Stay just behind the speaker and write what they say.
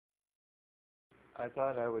I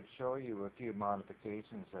thought I would show you a few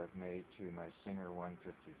modifications I've made to my Singer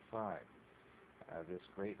 155. This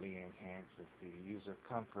greatly enhances the user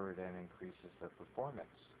comfort and increases the performance.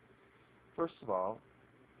 First of all,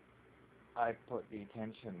 I put the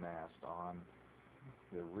tension mast on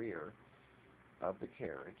the rear of the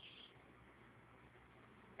carriage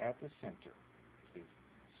at the center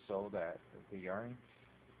so that the yarn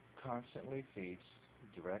constantly feeds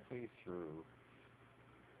directly through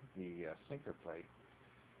the sinker plate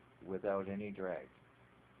without any drag.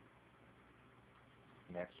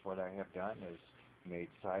 Next, what I have done is made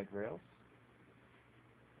side rails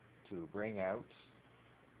to bring out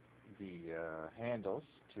the handles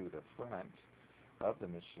to the front of the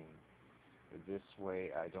machine. This way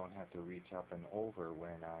I don't have to reach up and over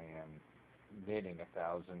when I am knitting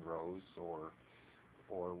 1,000 rows or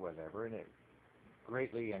whatever, and it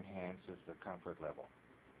greatly enhances the comfort level.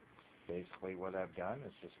 Basically what I've done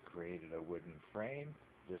is just created a wooden frame.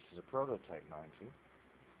 This is a prototype, mind you,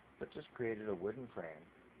 but just created a wooden frame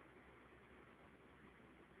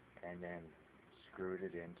and then screwed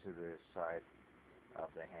it into the side of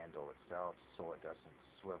the handle itself so it doesn't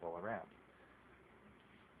swivel around.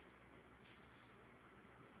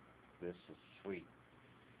 This is sweet.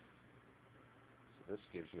 So this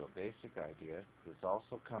gives you a basic idea. This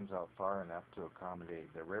also comes out far enough to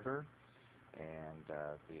accommodate the river and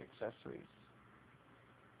the accessories.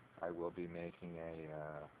 I will be making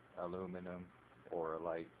a aluminum or a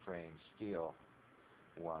light frame steel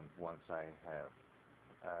one once I have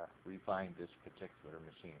refined this particular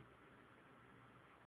machine.